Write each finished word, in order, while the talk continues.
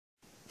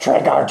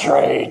Trick or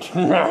treat.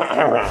 No,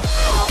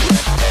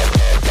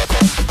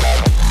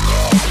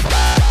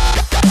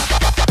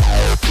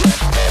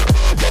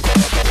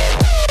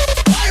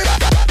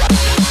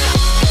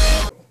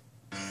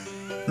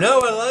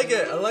 I like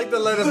it. I like the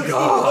light of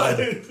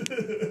God.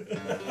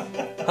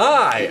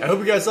 Hi, I hope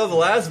you guys saw the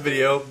last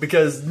video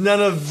because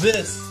none of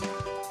this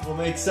will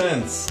make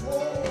sense.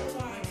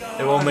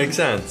 It won't make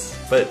sense,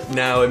 but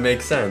now it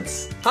makes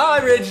sense.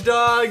 Hi, Rich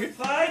Dog.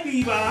 Hi,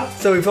 Bebop.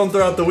 So we filmed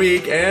throughout the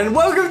week, and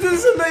welcome to the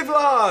Sunday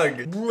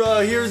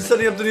vlog. Here's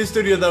setting up the new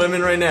studio that I'm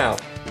in right now.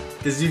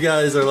 Because you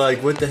guys are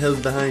like, what the hell's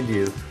behind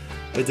you?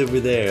 What's over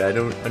there? I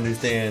don't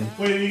understand.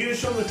 Wait, are you gonna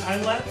show them the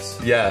time lapse?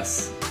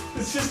 Yes.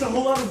 It's just a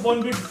whole lot of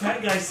one big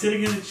fat guy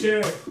sitting in a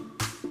chair.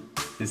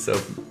 He's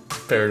so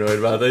paranoid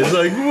about that. He's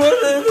like,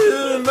 what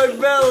is in my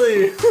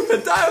belly?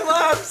 A time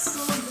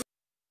lapse!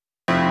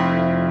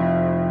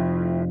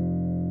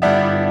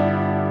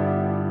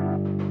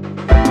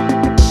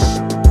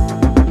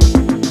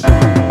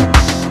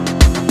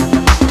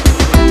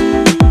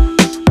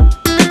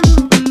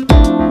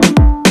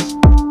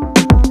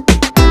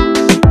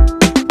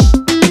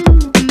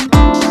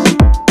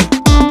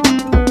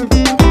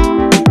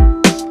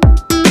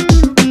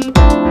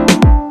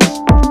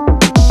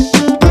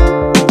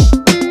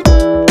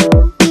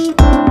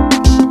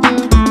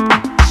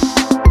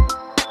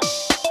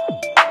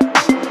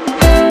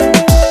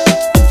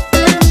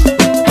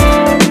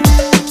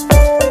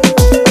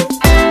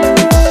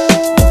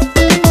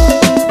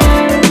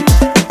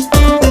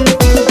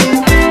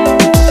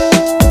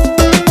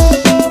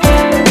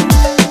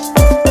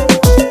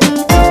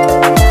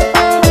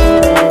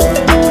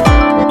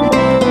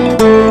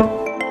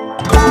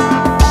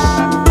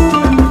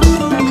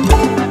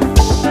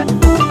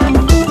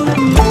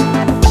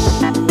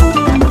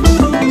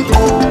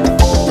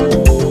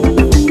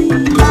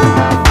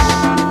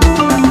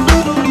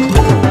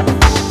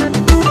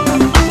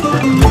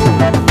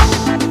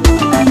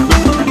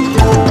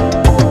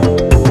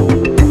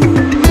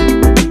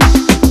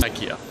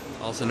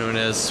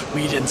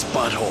 Sweden's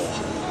butthole.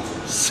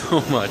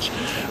 So much.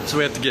 So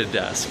we have to get a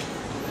desk.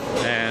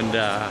 And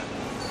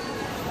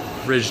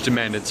Ridge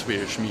demanded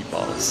Swedish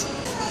meatballs.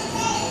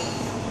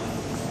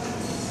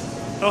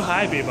 Oh,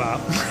 hi,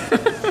 Bebop.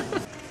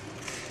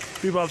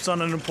 Bebop's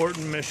on an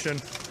important mission.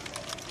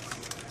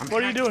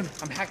 What are you doing?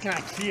 I'm hacking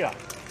IKEA.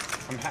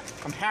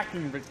 I'm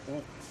hacking Ridge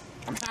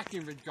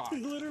Dog.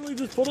 You literally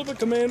just pulled up a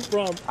command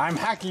prompt. I'm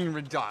hacking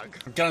Ridge Dog.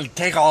 I'm gonna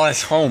take all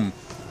this home.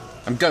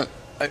 I'm gonna...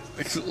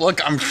 look,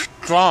 I'm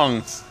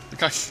strong.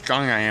 Look how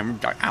strong I am.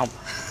 Ow.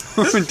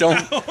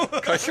 Don't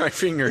crush my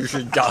fingers,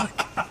 you dog.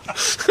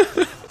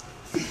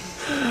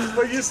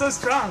 But you're so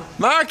strong.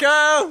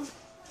 Marco!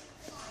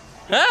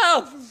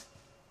 Help!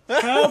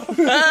 Help!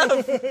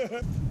 Help!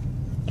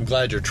 I'm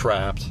glad you're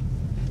trapped.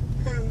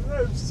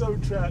 I'm so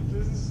trapped.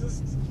 This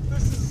is...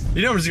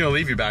 You know I'm just gonna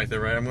leave you back there,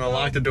 right? I'm gonna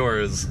lock the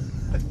doors.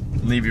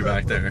 Leave you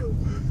back there.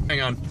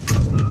 Hang on.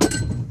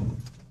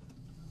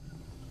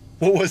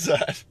 What was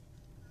that?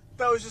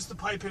 That was just the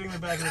pipe hitting the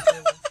back of the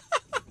table.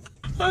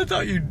 I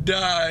thought you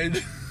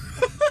died.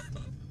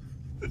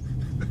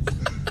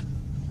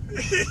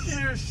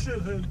 You're a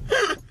shithead.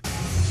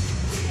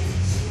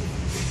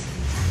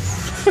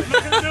 I'm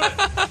not gonna do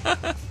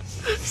it.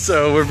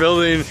 So we're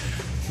building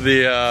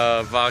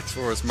the Vox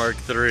Force Mark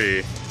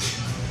III.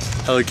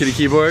 Hello Kitty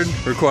keyboard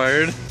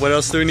required. What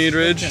else do we need,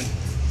 Ridge? You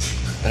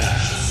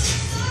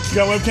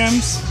got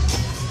webcams?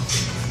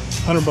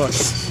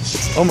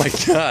 $100. Oh my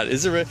god,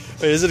 is it? Wait,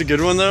 is it a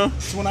good one though?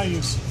 It's the one I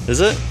use. Is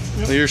it?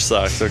 Yep. Well, yours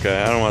sucks.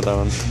 Okay, I don't want that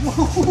one.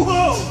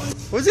 Whoa!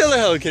 What's the other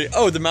Hello Kitty?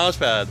 Oh, the mouse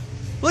pad.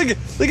 Look at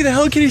the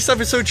Hello Kitty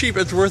stuff. It's so cheap.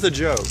 It's worth a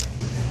joke.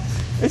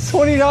 It's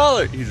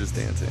 $20. You're just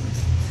dancing.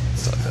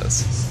 Stop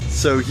this.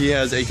 So he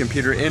has a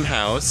computer in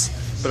house,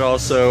 but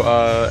also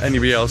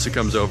anybody else who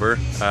comes over,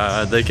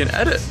 they can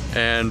edit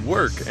and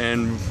work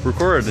and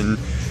record and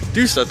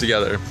do stuff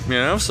together. You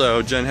know.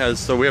 So Jen has.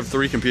 So we have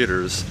 3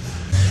 computers.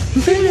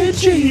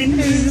 Virgin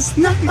is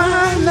not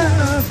my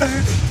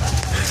lover.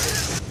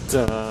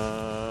 Da,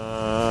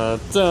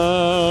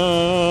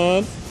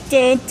 da,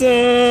 da,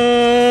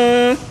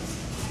 da.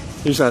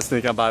 He's trying to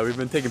sneak on by. We've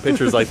been taking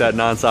pictures like that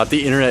nonstop.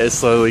 The internet is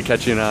slowly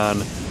catching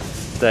on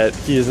that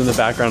he is in the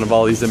background of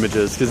all these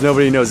images because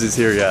nobody knows he's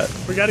here yet.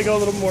 We got to go a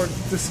little more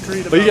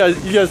discreet about But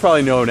you guys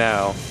probably know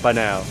now, by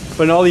now.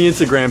 But in all the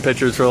Instagram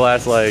pictures for the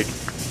last like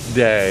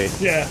day.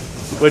 Yeah.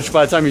 Which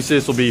by the time you see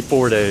this will be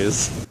 4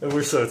 days. And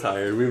we're so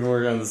tired. We've been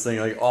working on this thing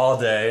like all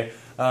day.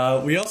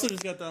 We also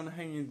just got done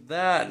hanging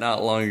that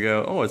not long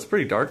ago. Oh, it's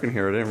pretty dark in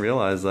here. I didn't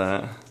realize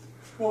that.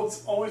 Well,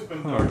 it's always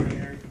been dark in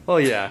here. Oh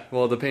yeah,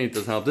 well the paint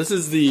doesn't help. This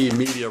is the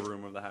media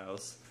room of the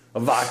house.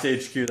 A Vox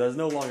HQ. That's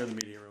no longer the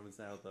media room. It's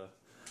now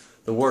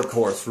the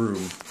workhorse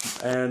room.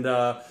 And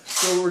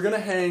so we're gonna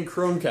hang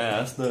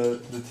Chromecast, the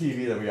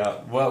TV that we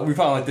got. Well, we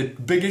found like the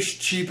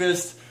biggest,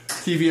 cheapest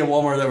TV at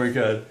Walmart that we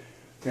could.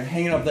 We're gonna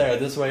hang it up there.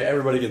 This way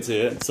everybody can see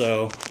it.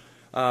 So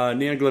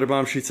Neon Glitter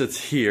Bomb, she sits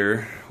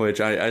here, which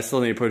I still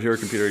need to put her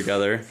computer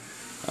together.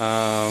 Too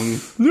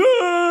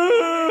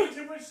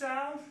much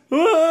sound?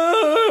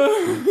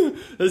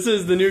 This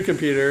is the new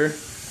computer.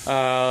 This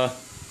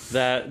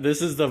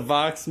is the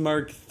Vox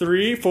Mark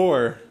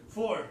 4.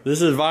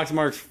 This is Vox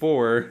Mark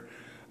 4.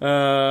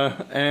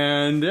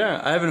 And yeah,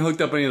 I haven't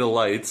hooked up any of the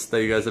lights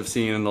that you guys have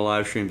seen in the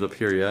live streams up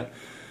here yet.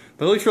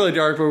 But it looks really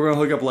dark, but we're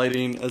gonna hook up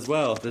lighting as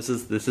well. This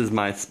is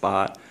my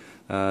spot.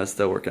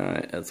 Still working on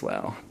it as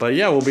well. But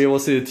yeah, we'll be able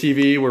to see the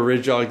TV where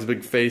Ridge Dog's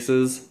big face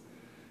is.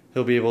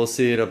 He'll be able to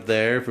see it up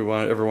there if we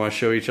ever want to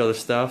show each other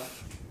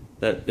stuff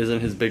that isn't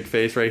his big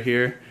face right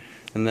here.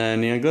 And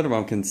then, you know,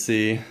 Glitterbomb can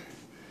see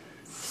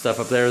stuff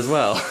up there as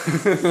well.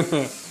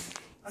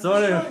 So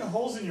I'm just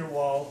holes in your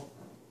wall.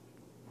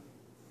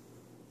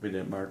 We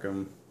didn't mark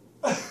them.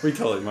 We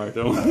totally marked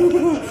them.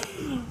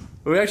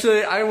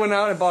 I went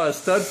out and bought a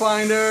stud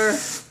finder.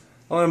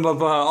 I went and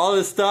bought all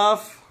this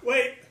stuff.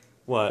 Wait.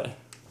 What?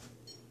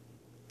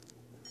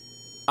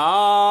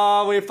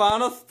 Ah, we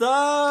found a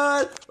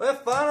stud! We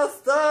found a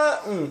stud!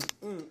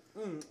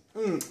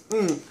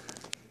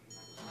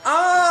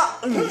 Ah!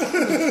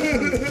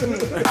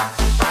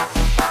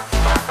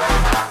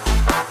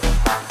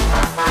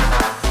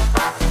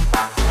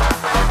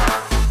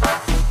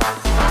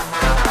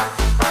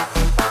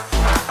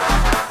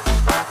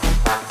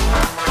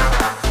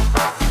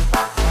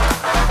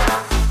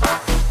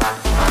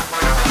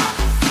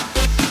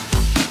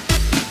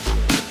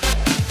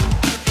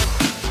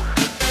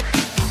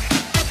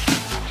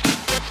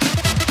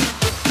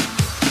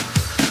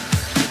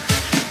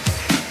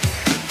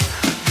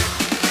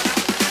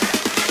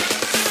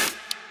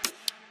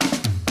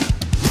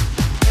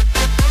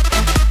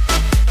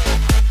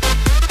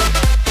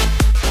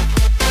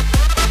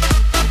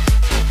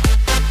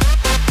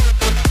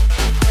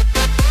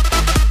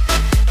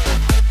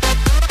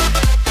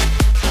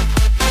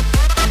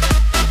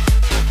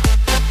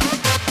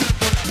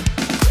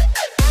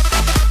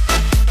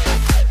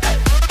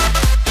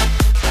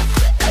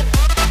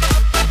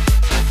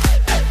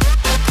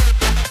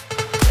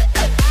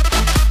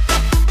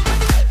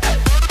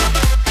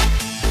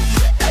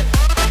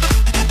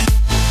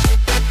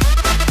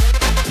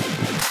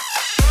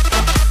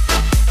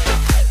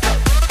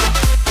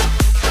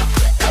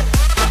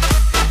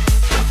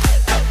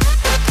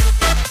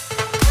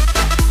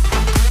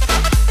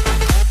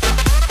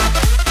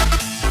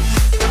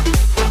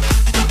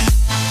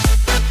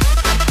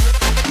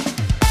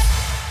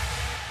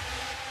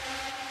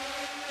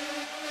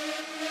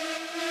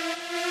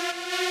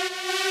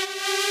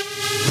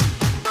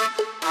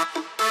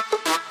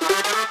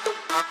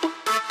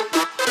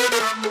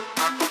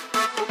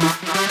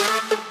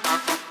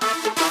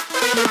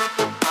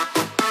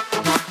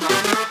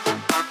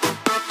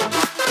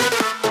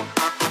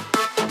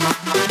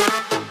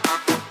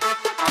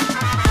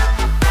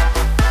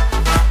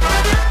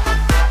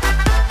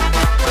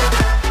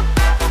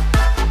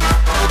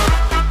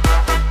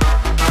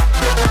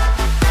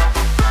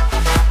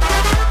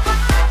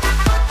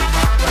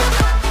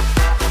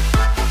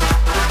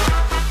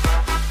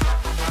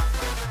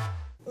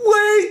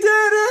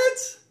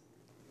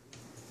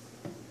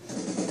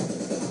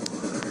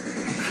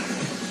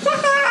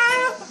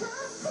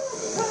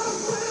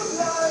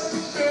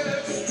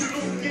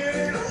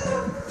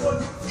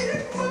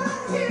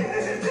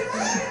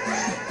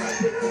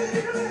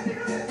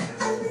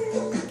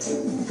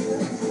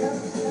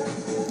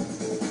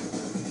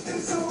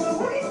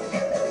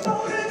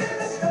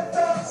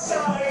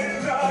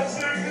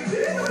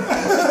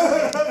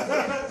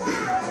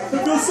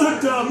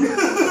 So dumb.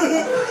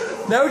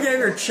 Now we can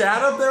either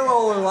chat up there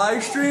while we're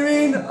live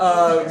streaming,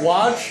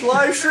 watch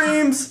live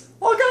streams,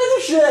 all kinds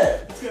of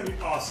shit. It's gonna be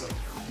awesome.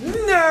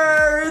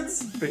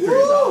 Nerds!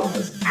 Victory's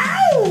ours.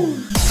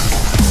 Ow!